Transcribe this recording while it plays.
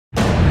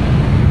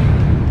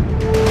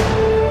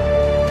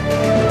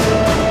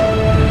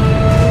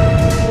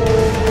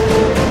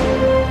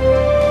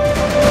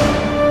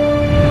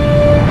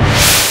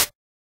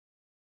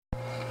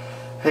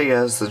Hey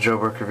guys, the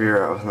Jailbreak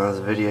reviewer out with another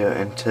video,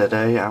 and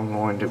today I'm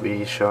going to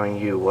be showing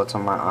you what's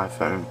on my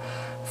iPhone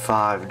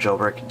 5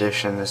 Jailbreak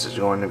edition. This is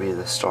going to be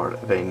the start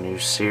of a new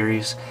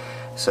series,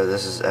 so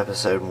this is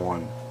episode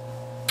 1.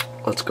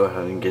 Let's go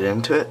ahead and get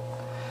into it.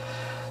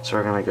 So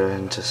we're going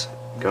to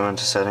go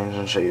into settings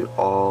and show you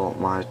all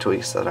my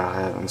tweaks that I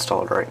have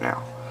installed right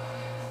now.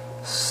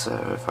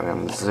 So if I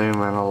can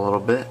zoom in a little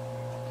bit,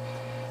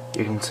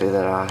 you can see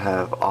that I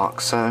have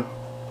OXO.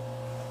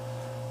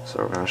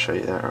 So we're going to show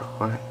you that real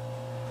quick.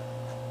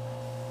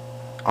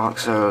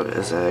 OXO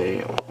is a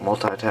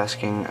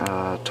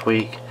multitasking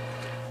tweak. It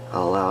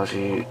allows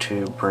you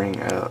to bring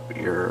up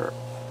your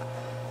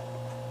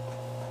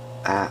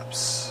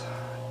apps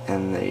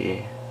in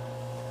the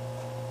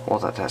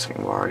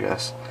multitasking bar, I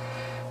guess.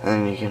 And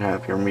then you can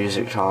have your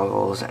music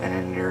toggles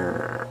and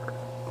your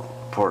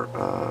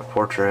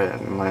portrait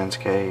and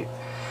landscape,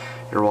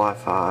 your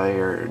Wi-Fi,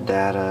 your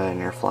data and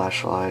your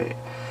flashlight,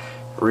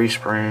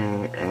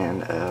 respring,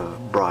 and a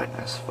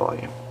brightness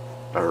volume,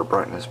 or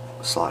brightness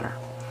slider.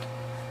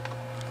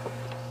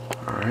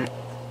 Alright.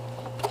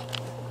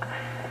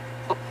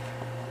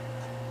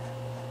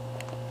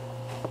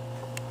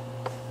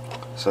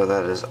 So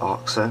that is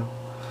OXO.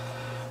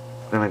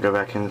 I'm going to go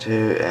back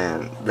into,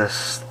 and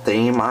this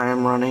theme I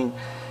am running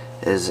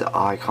is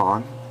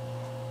Icon.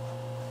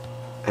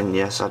 And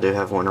yes, I do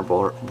have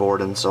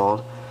Winterboard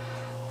installed.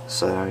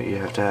 So you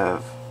have to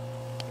have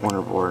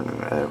Winterboard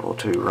and able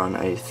to run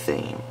a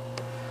theme.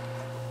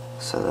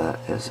 So that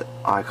is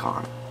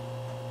Icon.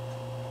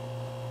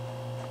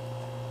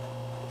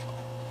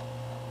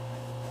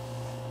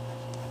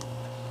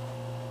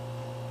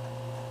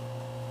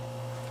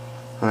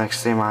 The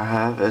next theme I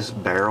have is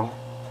Barrel.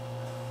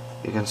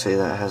 You can see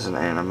that has an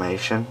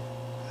animation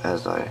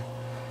as I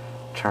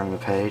turn the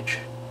page.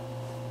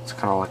 It's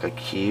kind of like a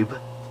cube.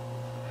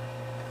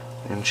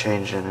 You can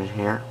change it in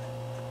here.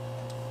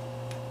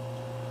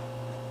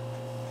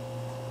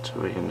 So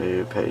we can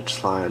do page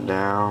slide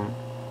down.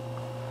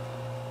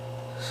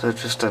 So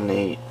just a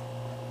neat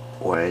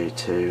way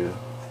to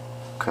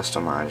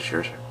customize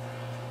your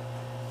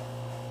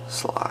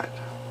slide.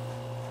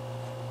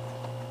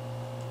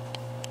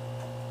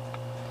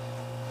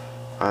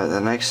 Alright,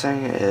 the next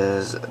thing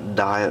is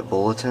Diet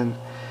Bulletin.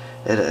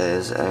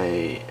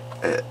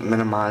 It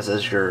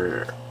minimizes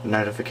your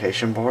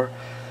notification bar.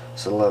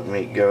 So let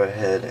me go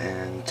ahead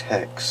and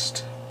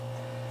text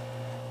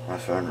my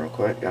phone real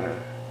quick.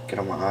 Gotta get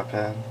on my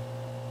iPad.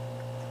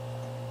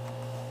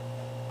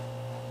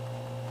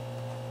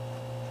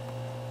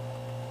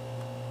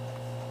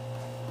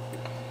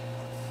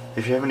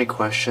 If you have any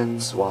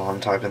questions while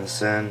I'm typing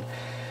this in,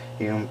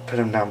 you can put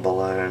them down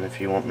below, and if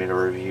you want me to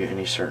review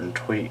any certain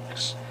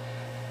tweaks,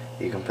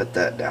 you can put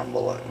that down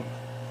below.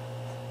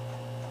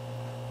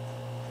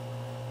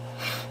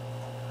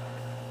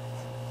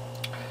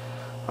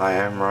 I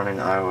am running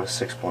iOS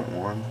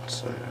 6.1,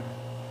 so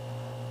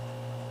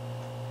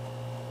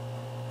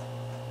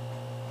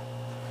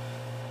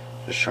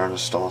just trying to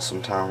stall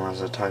some time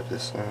as I type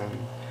this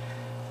in.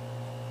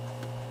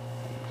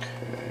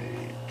 Okay.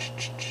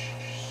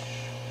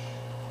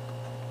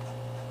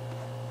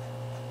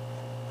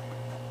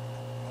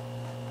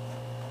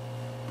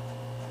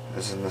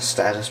 This in the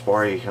status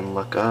bar, you can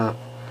look up.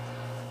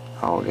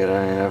 I'll get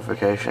a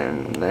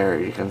notification. There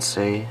you can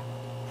see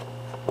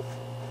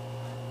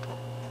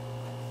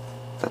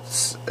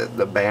that's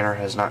the banner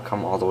has not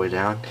come all the way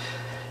down.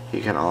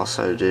 You can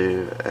also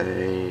do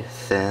a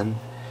thin,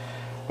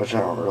 which I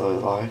don't really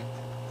like.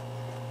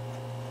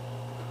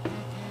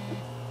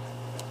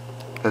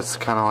 It's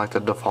kind of like the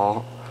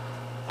default,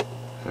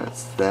 and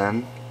it's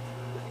thin.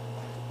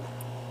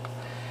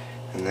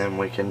 And then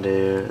we can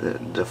do the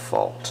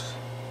default.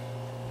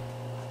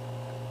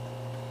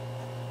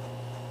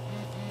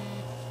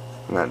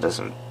 And that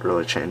doesn't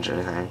really change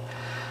anything.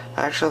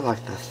 I actually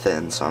like the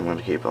thin, so I'm going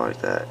to keep it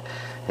like that.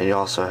 And you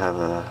also have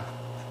a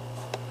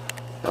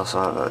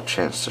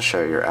chance to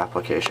show your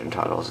application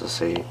titles to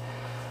see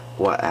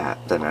what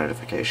app the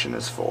notification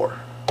is for.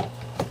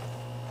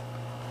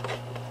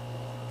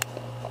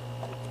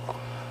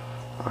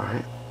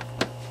 Alright.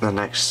 The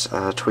next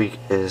tweak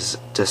is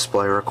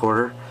Display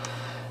Recorder.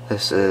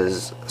 This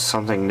is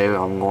something new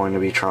I'm going to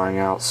be trying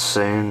out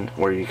soon,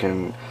 where you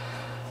can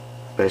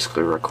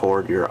basically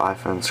record your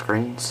iPhone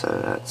screen, so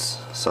that's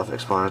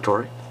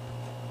self-explanatory.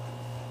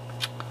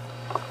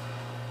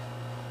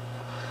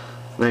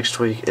 Next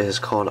tweak is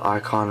called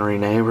Icon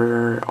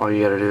Reneighbor. All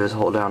you gotta do is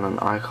hold down an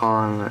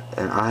icon,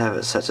 and I have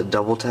it set to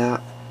double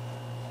tap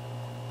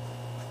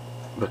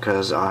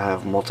because I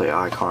have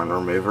multi-icon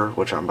remover,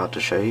 which I'm about to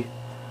show you.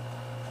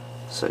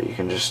 So you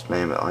can just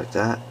name it like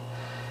that.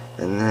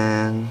 And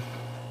then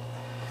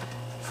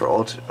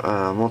for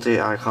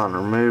multi-icon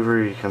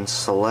remover, you can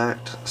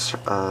select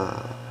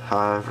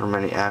however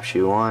many apps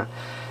you want,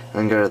 and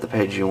then go to the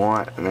page you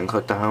want, and then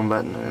click the home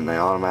button, and they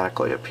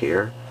automatically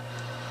appear.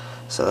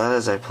 So that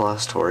is a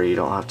plus to where you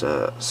don't have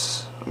to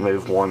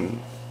move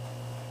one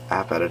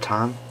app at a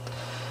time.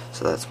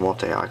 So that's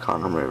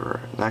multi-icon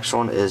remover. Next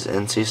one is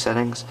NC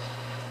settings.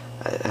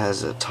 It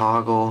has a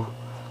toggle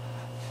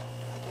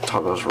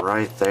toggles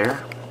right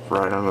there,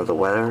 right under the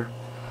weather.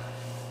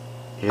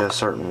 You have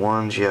certain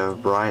ones, you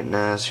have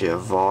brightness, you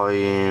have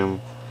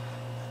volume,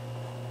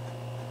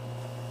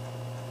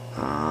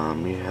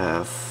 you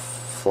have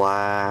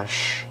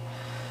flash,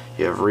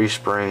 you have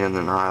respring, and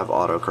then I have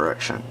auto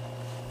correction.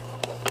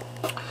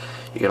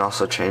 You can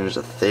also change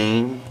the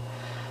theme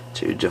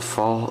to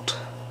default,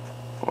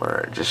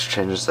 where it just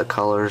changes the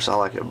colors. I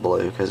like it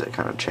blue because it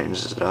kind of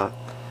changes it up,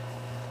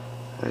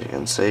 as you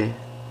can see.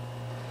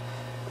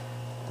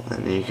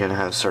 And then you can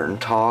have certain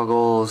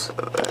toggles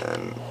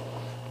and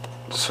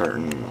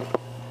certain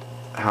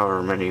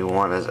however many you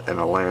want as in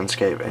a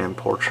landscape and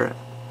portrait.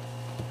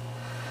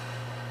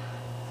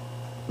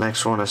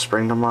 Next one is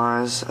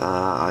springdomize.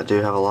 I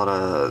do have a lot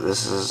of,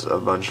 this is a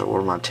bunch of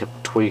where my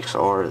tweaks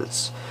are.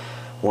 It's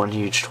one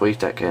huge tweak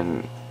that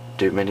can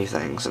do many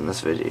things in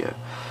this video.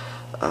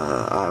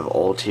 I have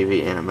old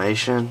TV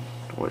animation,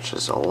 which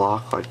is a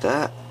lock like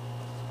that.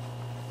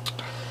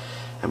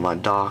 In my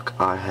dock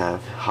I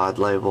have hide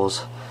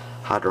labels,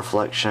 hide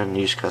reflection,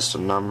 use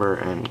custom number,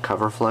 and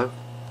cover flow.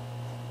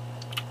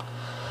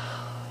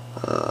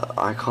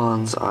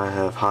 Icons, I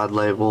have hide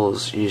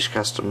labels, use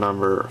custom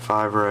number,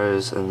 5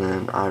 rows, and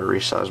then I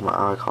resize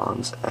my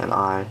icons and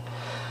I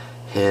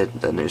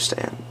hid the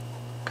newsstand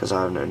because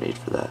I have no need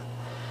for that.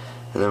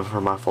 And then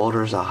for my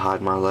folders, I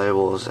hide my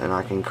labels and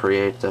I can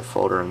create the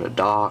folder in the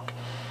dock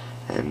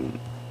and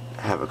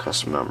have a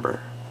custom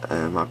number.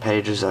 And my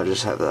pages, I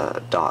just have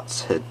the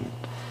dots hidden.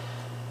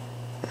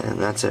 And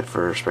that's it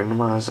for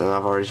springdomize. And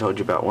I've already told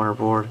you about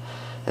Winterboard.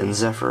 And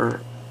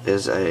Zephyr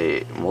is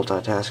a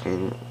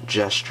multitasking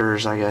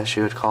gestures, I guess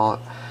you would call it.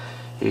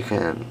 You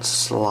can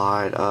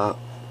slide up.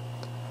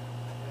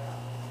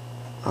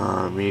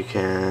 You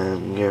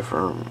can go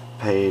from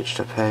page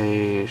to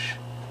page.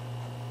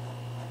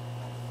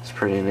 It's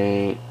pretty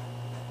neat.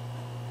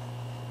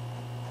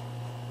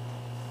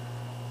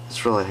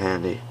 It's really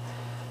handy.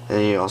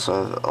 And you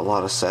also have a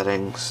lot of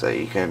settings that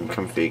you can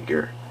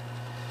configure.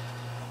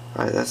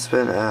 Alright, that's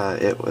been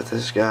it with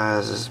this,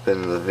 guys. This has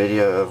been the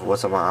video of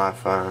what's on my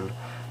iPhone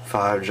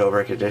 5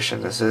 Jailbreak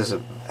Edition. This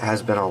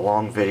has been a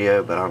long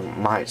video, but I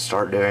might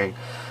start doing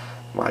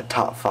my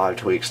top 5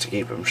 tweaks to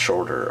keep them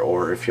shorter.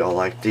 Or if y'all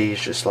like these,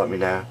 just let me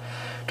know.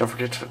 Don't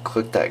forget to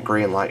click that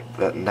green like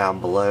button down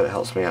below. It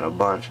helps me out a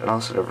bunch. And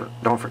also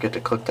don't forget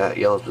to click that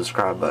yellow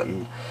subscribe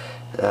button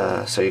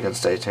so you can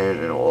stay tuned,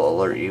 and it will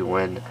alert you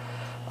when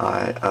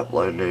I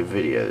upload new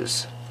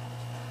videos.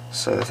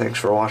 So thanks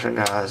for watching,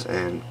 guys,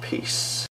 and peace.